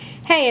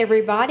Hey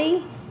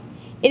everybody,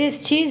 it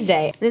is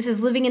Tuesday. This is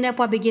Living It Up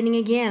While Beginning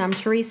Again. I'm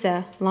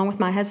Teresa, along with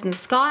my husband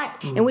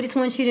Scott, and we just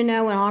want you to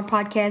know on our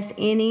podcast,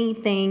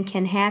 anything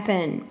can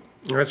happen.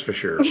 That's for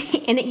sure.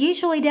 And it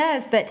usually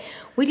does, but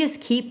we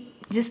just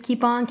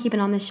keep on keeping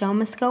on. The show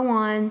must go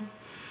on,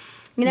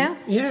 you know?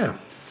 Yeah.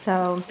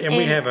 So, And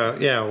we have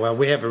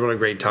a really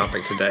great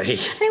topic today.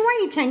 Hey, why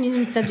are you changing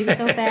the subject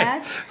so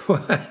fast?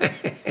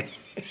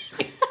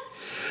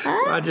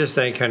 I just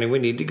think, honey, we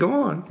need to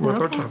go on with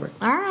our topic.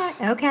 All right,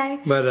 okay.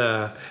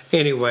 But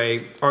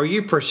anyway, are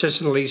you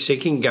persistently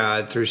seeking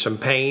God through some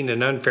pain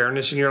and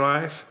unfairness in your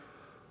life?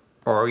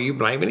 Or are you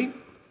blaming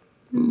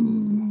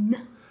Him?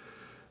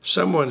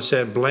 Someone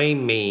said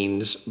blame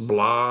means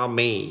blah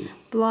me.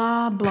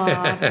 Blah,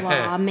 blah,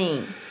 blah,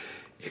 me.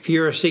 If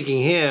you are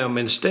seeking Him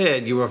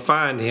instead, you will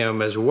find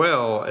Him as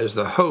well as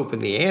the hope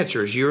and the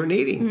answers you are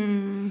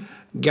needing.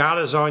 God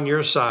is on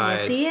your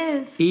side. Yes, He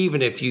is.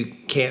 Even if you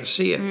can't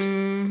see it.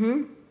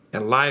 Mm-hmm.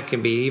 And life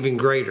can be even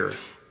greater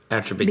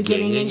after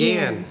beginning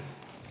again.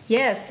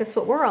 Yes, that's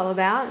what we're all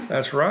about.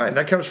 That's right.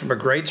 That comes from a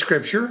great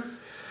scripture,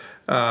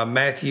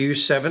 Matthew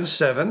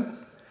 7:7.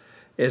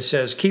 It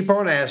says, keep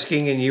on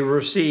asking and you will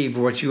receive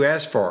what you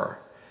ask for.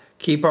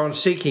 Keep on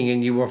seeking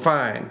and you will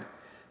find.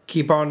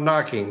 Keep on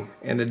knocking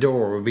and the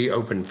door will be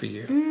open for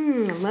you.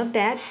 I love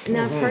that. And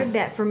I've heard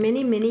that for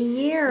many, many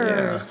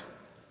years.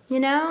 Yeah. You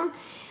know?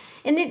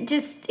 And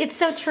it's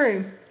so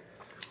true.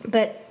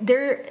 But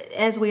there,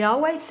 as we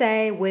always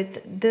say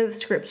with the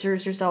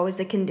scriptures, there's always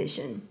a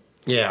condition.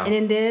 Yeah. And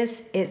in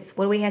this, it's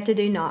what do we have to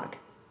do? Knock.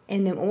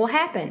 And then what will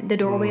happen? The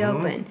door will be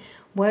open.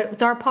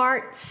 What's our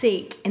part?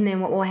 Seek. And then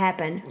what will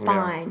happen?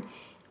 Find.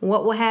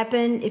 What will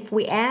happen if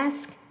we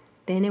ask?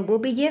 Then it will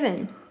be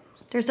given.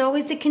 There's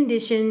always a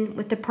condition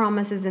with the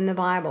promises in the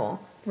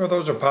Bible. Well,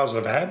 those are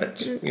positive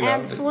habits.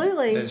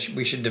 Absolutely. That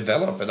we should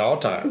develop at all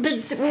times.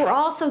 But we're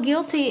also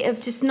guilty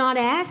of just not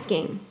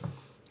asking.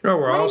 No,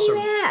 Why do you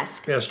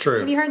ask? That's true.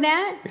 Have you heard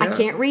that? Yeah. I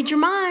can't read your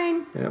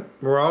mind. Yeah.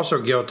 We're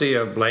also guilty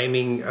of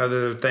blaming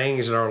other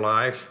things in our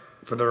life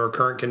for their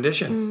current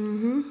condition.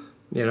 Mm-hmm.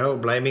 You know,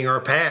 blaming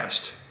our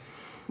past,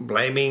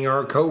 blaming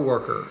our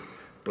coworker,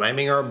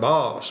 blaming our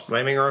boss,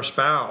 blaming our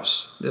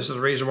spouse. This is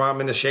the reason why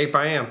I'm in the shape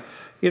I am.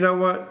 You know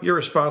what? You're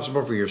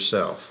responsible for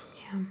yourself.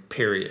 Yeah.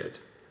 Period.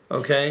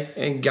 Okay?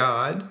 And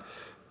God,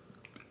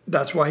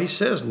 that's why He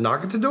says,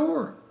 knock at the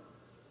door.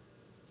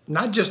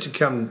 Not just to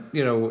come,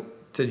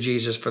 to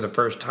Jesus for the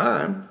first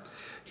time.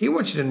 He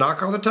wants you to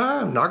knock all the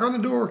time. Knock on the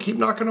door. Keep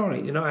knocking on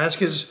it. Ask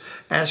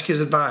his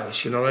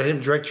advice. Let Him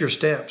direct your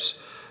steps.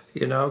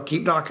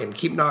 Keep knocking,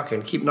 keep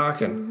knocking, keep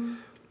knocking. Mm-hmm.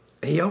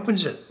 He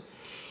opens it.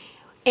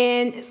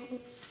 And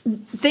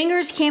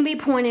fingers can be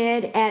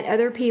pointed at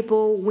other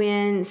people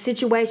when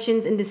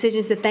situations and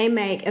decisions that they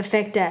make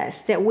affect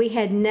us that we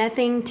had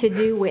nothing to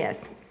do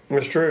with.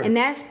 That's true. And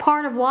that's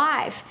part of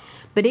life.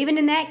 But even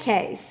in that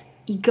case,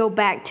 you go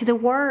back to the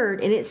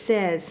Word and it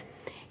says,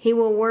 He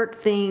will work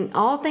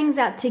all things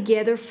out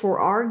together for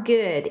our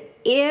good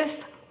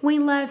if we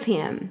love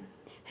Him,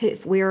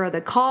 if we are the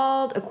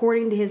called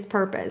according to His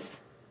purpose.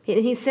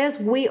 He says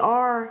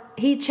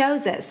He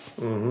chose us,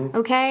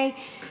 okay?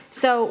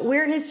 So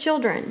we're His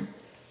children,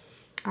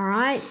 all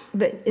right?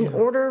 But in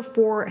order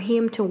for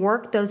Him to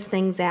work those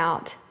things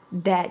out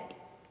that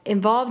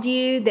involved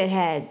you,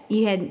 that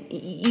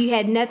you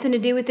had nothing to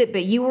do with it,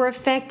 but you were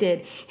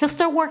affected, He'll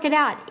still work it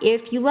out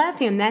if you love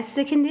Him. That's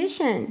the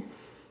condition.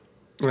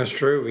 That's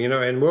true,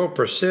 and we'll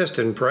persist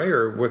in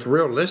prayer with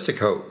realistic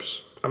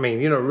hopes. I mean,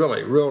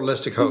 really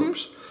realistic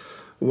hopes.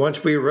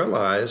 Once we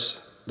realize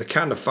the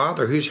kind of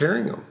Father who's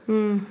hearing them.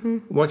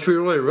 Mm-hmm. Once we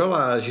really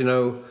realize,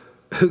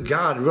 who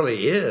God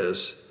really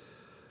is,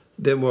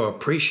 then we'll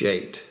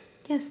appreciate.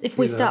 Yes, if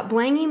we stop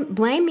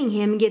blaming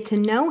Him and get to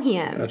know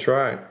Him. That's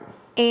right.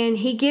 And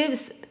He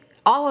gives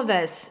all of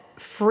us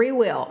free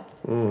will.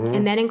 Mm-hmm.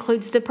 And that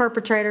includes the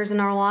perpetrators in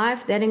our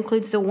life. That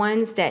includes the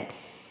ones that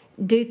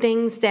do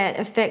things that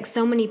affect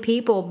so many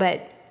people.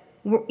 But,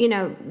 God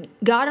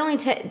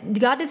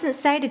doesn't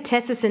say to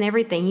test us in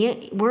everything.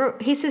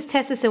 He says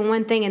test us in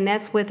one thing, and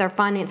that's with our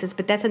finances.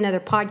 But that's another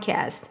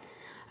podcast,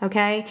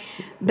 okay?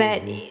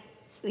 But,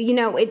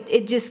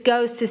 it just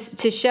goes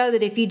to show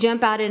that if you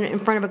jump out in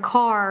front of a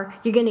car,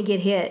 you're going to get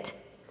hit.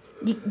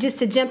 Just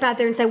to jump out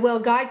there and say, well,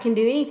 God can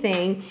do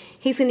anything.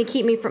 He's going to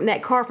keep me from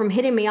that car from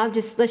hitting me.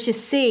 Let's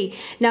just see.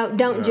 No,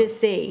 don't just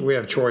see. We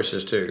have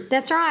choices too.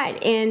 That's right.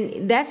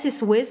 And that's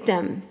just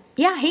wisdom.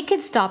 Yeah, He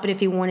could stop it if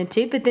He wanted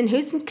to, but then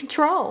who's in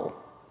control?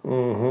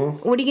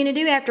 Mm-hmm. What are you going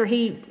to do after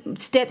He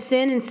steps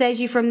in and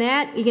saves you from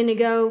that? You're going to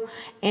go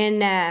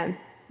and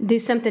do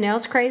something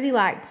else crazy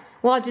like,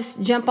 well, I'll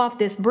just jump off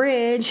this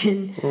bridge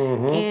and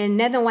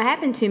nothing will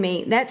happen to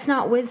me. That's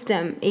not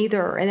wisdom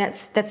either, and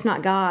that's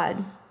not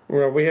God.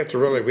 Well, we have to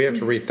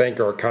rethink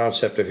our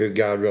concept of who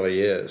God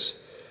really is.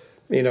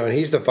 And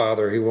He's the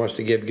Father who wants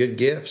to give good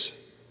gifts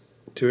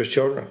to His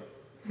children.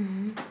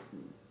 Mm-hmm.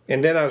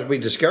 And then as we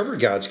discover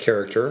God's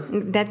character,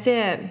 that's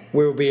it.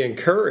 We will be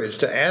encouraged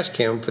to ask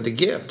Him for the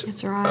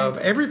gift of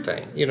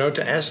everything.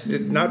 To ask,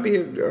 not be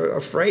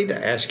afraid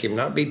to ask Him,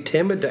 not be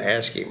timid to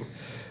ask Him.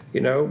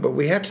 But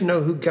we have to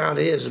know who God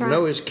is and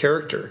know His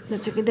character.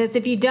 That's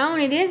if you don't,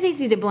 it is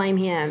easy to blame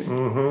Him.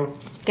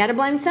 Mm-hmm. Got to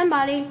blame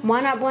somebody.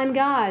 Why not blame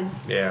God?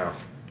 Yeah.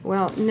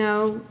 Well,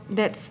 no,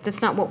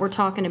 that's not what we're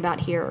talking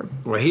about here.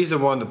 Well, He's the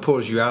one that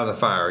pulls you out of the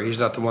fire. He's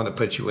not the one that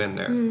puts you in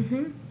there.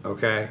 Mm-hmm.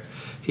 Okay?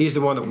 He's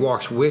the one that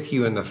walks with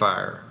you in the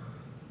fire.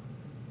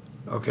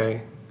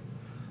 Okay?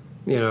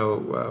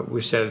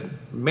 We said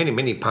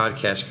many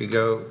podcasts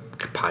ago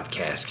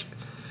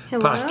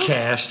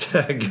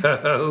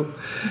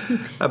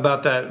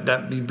about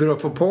that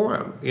beautiful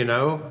poem,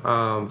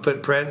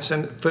 footprints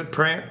in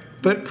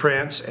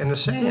the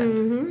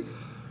sand.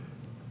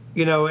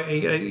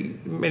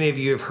 Mm-hmm. Many of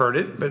you have heard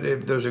it, but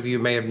if those of you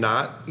may have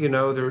not,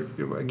 there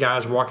are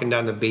guys walking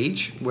down the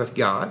beach with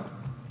God,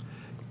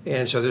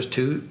 and so there's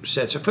two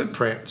sets of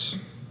footprints.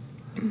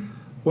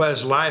 Well,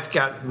 as life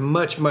got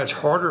much, much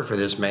harder for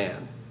this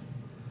man,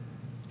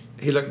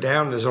 he looked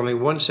down and there's only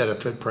one set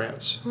of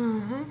footprints.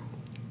 Mm-hmm.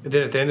 And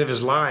then at the end of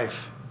his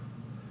life,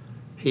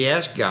 he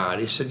asked God,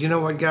 he said, "You know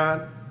what,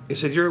 God?" He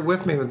said, "You're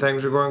with me when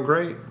things were going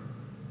great."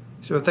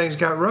 He said, "When things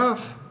got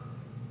rough,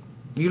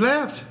 you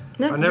left.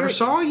 I never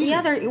saw you."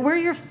 Yeah, where are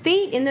your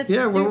feet in the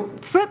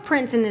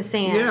footprints in the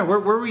sand? Yeah, where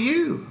were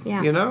you?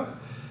 Yeah.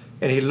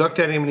 And he looked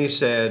at him and he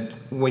said,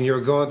 when you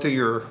were going through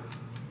your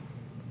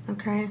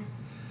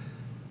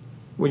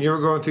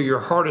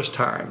hardest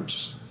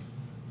times,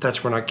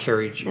 that's when I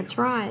carried you. That's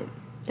right.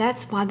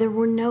 That's why there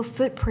were no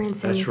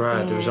footprints in the sand. That's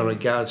right. There was only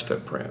God's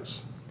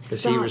footprints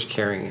because He was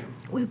carrying him.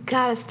 We've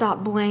got to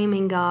stop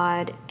blaming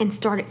God and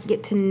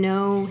get to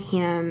know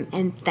Him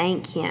and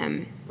thank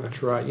Him.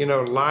 That's right.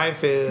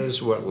 Life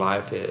is what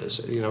life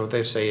is. What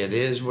they say, it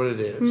is what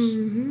it is.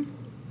 Mm-hmm.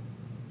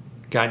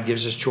 God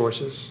gives us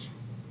choices.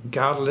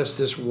 God lets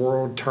this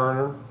world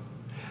turn.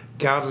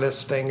 God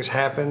lets things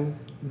happen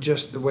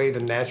just the way the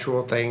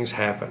natural things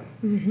happen.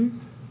 Mm-hmm.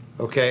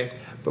 Okay?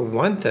 But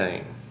one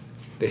thing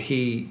that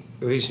He's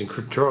in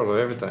control of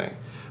everything.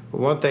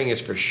 But one thing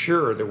is for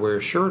sure that we're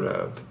assured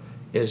of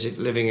is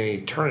living in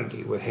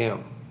eternity with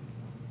Him.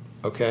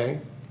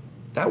 Okay?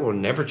 That will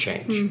never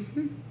change.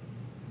 Mm-hmm.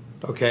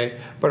 Okay?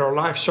 But our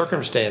life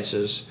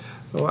circumstances,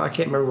 I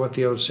can't remember what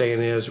the old saying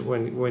is.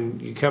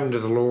 When you come to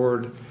the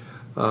Lord,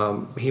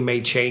 He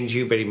may change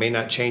you, but He may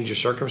not change your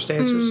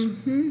circumstances.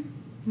 Mm-hmm.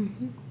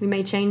 Mm-hmm. He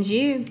may change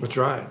you. That's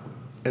right.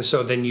 And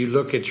so then you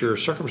look at your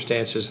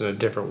circumstances in a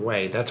different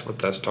way. That's what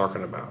that's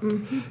talking about.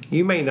 Mm-hmm.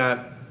 You may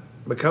not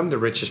become the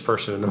richest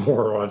person in the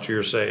world after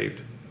you're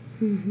saved.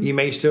 Mm-hmm. You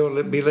may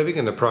still be living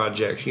in the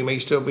projects. You may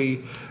still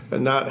be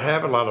not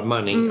have a lot of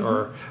money,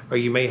 mm-hmm. or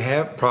you may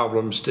have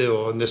problems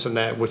still, and this and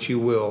that, which you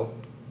will.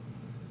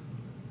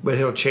 But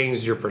He'll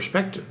change your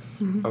perspective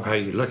mm-hmm. of how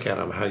you look at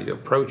them, how you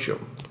approach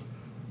them,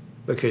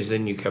 because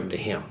then you come to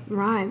Him.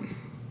 Right.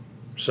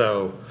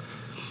 So,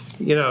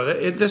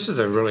 this is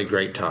a really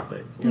great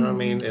topic. You know what I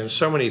mean? And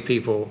so many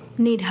people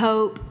need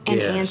hope and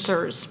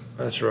answers.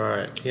 That's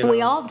right.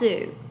 We all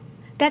do.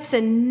 That's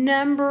the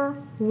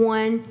number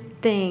one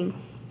thing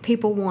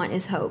people want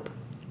is hope.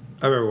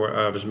 I remember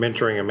I was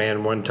mentoring a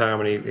man one time,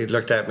 and he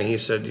looked at me. He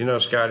said,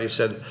 "Scott," he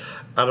said,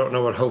 "I don't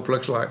know what hope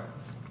looks like."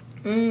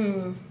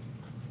 He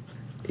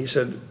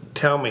said,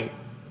 "Tell me,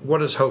 what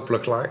does hope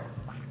look like?"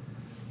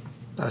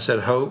 I said,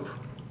 "Hope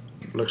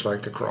looks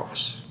like the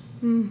cross."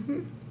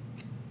 Mm-hmm.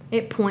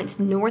 It points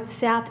north,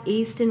 south,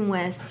 east, and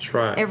west. That's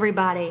right.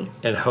 Everybody.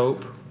 And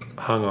hope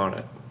hung on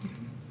it.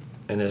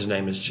 And His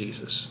name is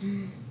Jesus.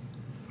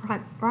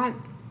 Right.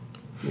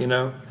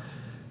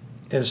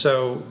 And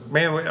so,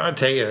 man, I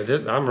tell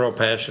you, I'm real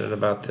passionate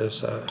about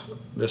this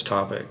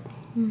topic.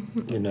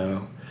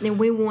 Mm-hmm. And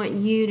we want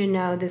you to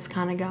know this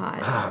kind of God.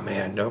 Ah,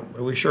 man,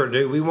 we sure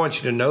do. We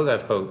want you to know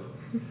that hope.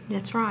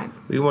 That's right.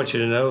 We want you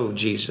to know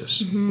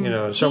Jesus. Mm-hmm.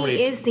 And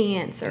He is the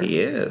answer. He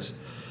is.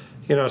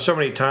 So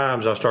many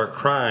times I start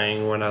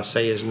crying when I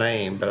say His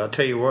name, but I'll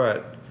tell you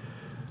what,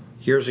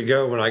 years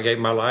ago when I gave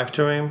my life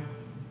to Him,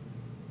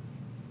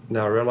 and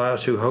I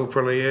realized who hope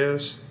really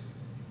is,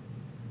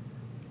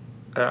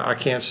 I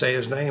can't say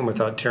His name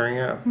without tearing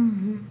up.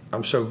 Mm-hmm.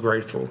 I'm so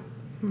grateful.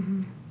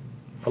 Mm-hmm.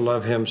 I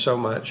love Him so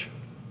much,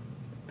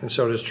 and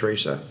so does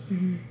Teresa.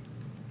 Mm-hmm.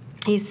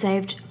 He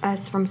saved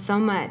us from so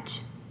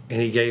much.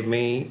 And He gave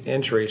me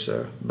and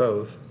Teresa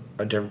both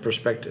a different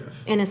perspective.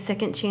 And a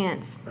second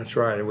chance. That's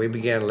right. And we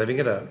began living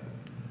it up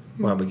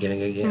while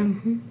beginning again.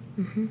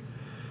 Mm-hmm. Mm-hmm.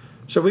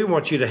 So we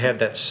want you to have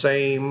that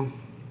same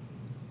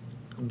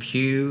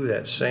view,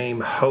 that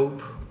same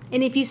hope.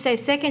 And if you say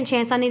second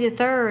chance, I need a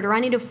third, or I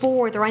need a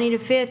fourth, or I need a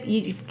fifth,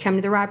 you've come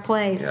to the right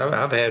place.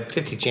 I've had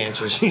 50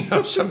 chances,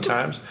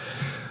 sometimes.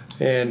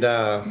 And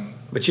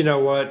but you know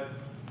what?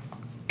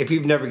 If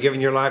you've never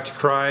given your life to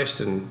Christ,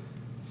 and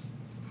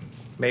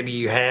maybe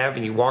you have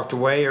and you walked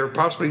away, or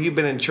possibly you've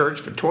been in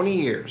church for 20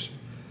 years,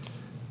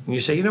 and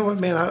you say, you know what,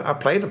 man, I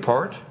play the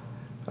part.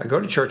 I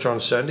go to church on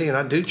Sunday and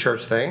I do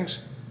church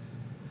things.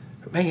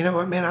 But man, you know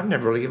what, man, I've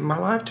never really given my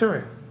life to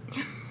Him.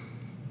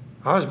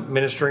 I was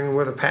ministering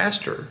with a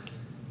pastor,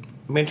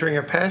 mentoring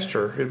a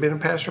pastor who'd been a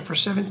pastor for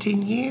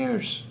 17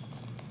 years.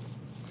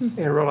 And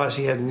realized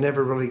he had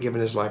never really given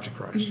his life to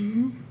Christ.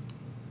 Mm-hmm.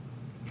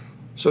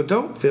 So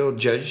don't feel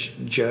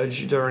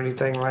judged or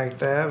anything like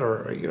that,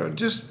 or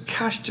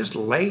just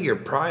lay your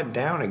pride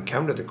down and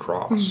come to the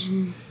cross.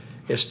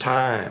 It's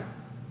time.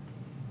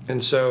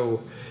 And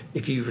so,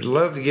 if you would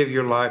love to give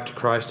your life to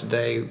Christ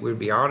today, we'd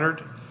be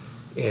honored,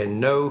 and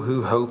know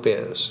who hope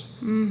is.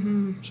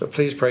 So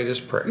please pray this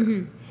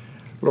prayer.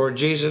 Lord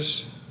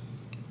Jesus,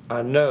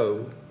 I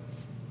know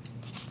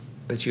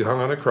that you hung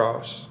on the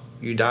cross,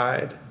 you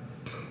died,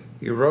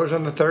 you rose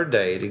on the third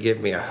day to give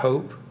me a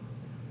hope,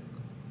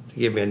 to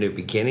give me a new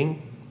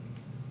beginning,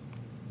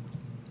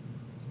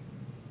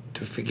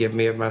 to forgive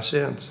me of my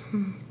sins.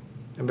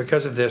 And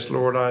because of this,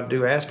 Lord, I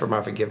do ask for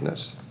my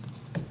forgiveness.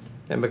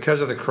 And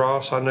because of the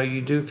cross, I know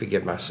you do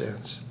forgive my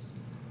sins.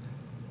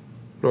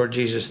 Lord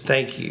Jesus,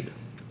 thank you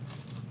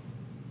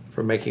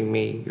for making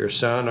me your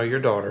son or your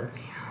daughter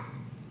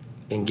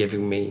and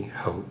giving me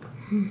hope.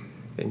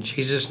 In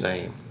Jesus'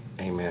 name,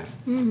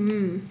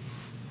 amen.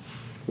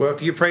 Well,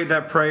 if you prayed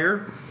that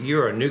prayer,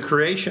 you're a new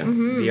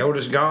creation. The old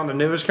is gone, the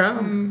new has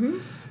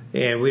come.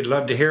 And we'd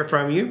love to hear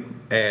from you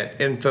at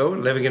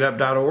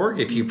info@livingitup.org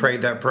if you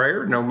prayed that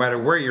prayer, no matter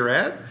where you're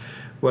at,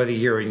 whether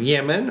you're in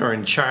Yemen or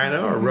in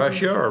China or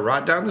Russia or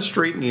right down the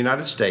street in the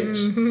United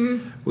States.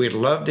 We'd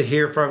love to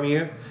hear from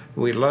you.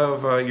 We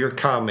love your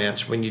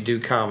comments when you do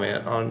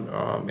comment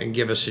on and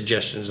give us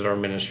suggestions at our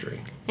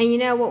ministry. And you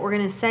know what we're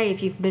going to say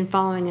if you've been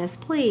following us,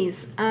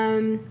 please,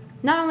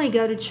 not only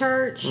go to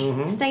church,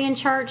 stay in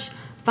church,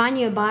 find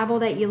you a Bible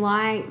that you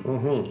like,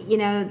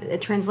 a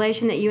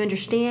translation that you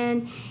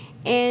understand,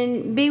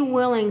 and be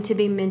willing to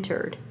be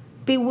mentored.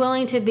 Be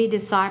willing to be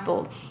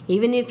discipled.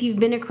 Even if you've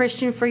been a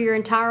Christian for your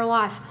entire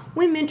life,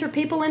 we mentor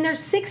people in their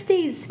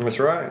 60s. That's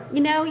right.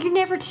 You're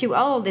never too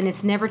old, and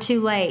it's never too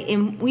late.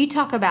 And we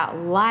talk about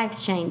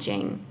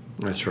life-changing.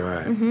 That's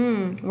right.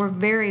 We're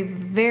very,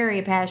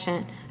 very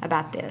passionate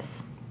about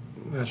this.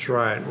 That's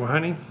right. Well,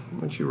 honey, why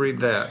don't you read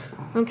that?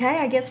 Okay,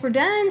 I guess we're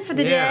done for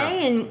the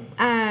day.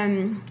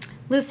 And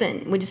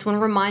listen, we just want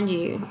to remind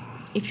you,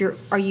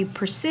 are you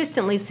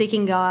persistently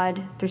seeking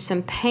God through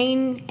some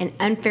pain and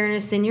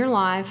unfairness in your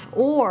life,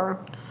 or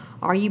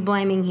are you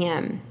blaming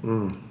Him?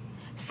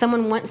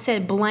 Someone once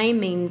said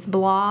blame means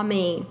blah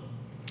me.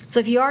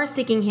 So if you are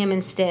seeking Him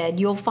instead,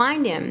 you'll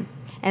find Him,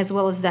 as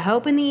well as the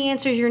hope and the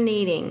answers you're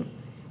needing.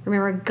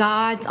 Remember,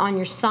 God's on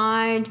your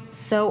side,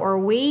 so are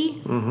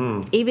we.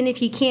 Even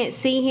if you can't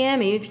see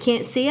Him, even if you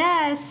can't see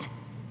us,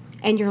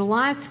 and your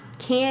life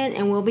can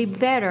and will be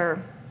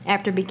better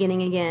after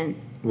beginning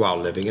again. While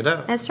living it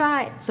up. That's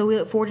right. So we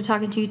look forward to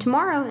talking to you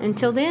tomorrow.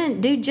 Until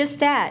then, do just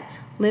that.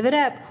 Live it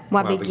up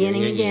while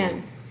beginning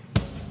again.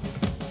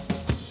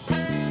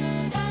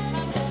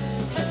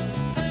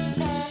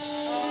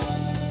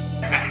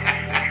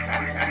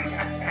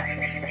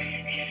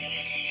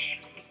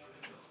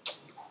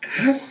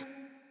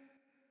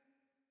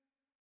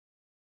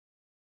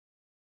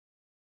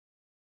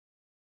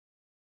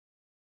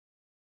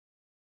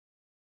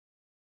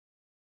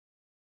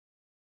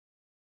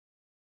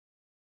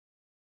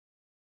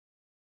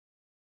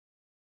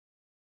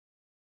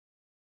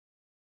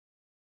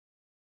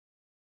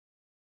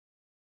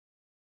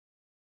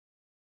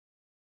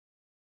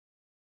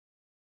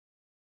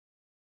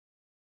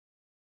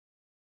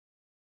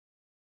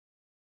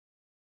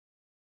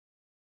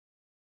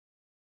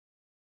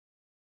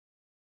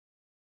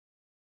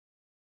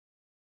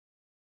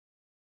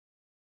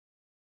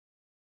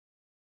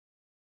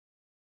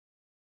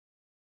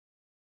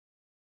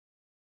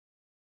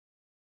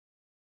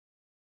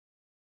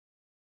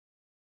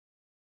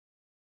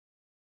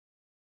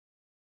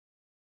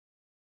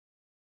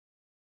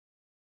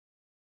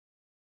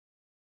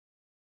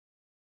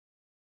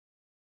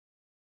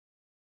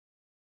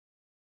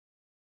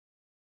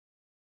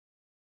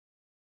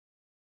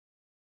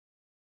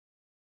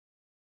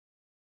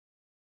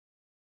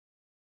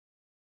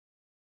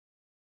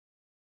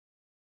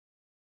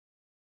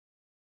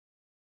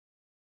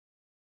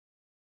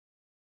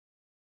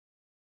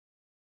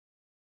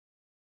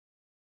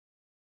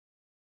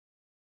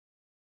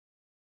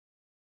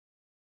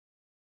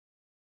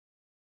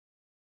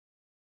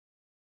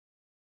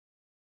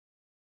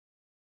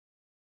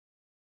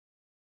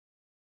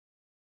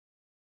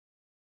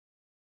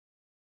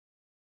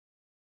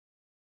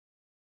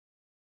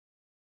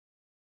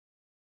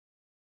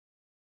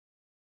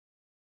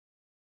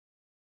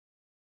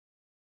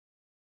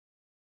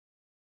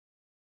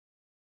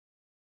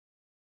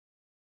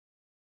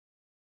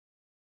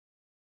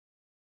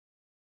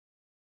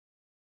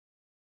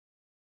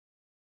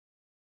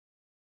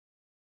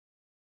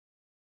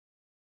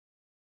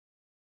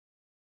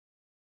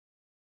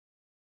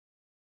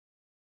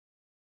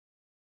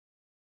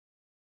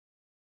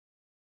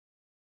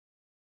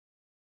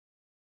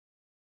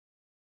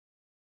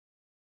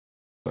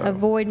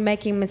 Avoid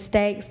making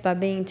mistakes by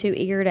being too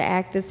eager to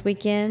act this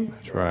weekend.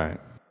 That's right.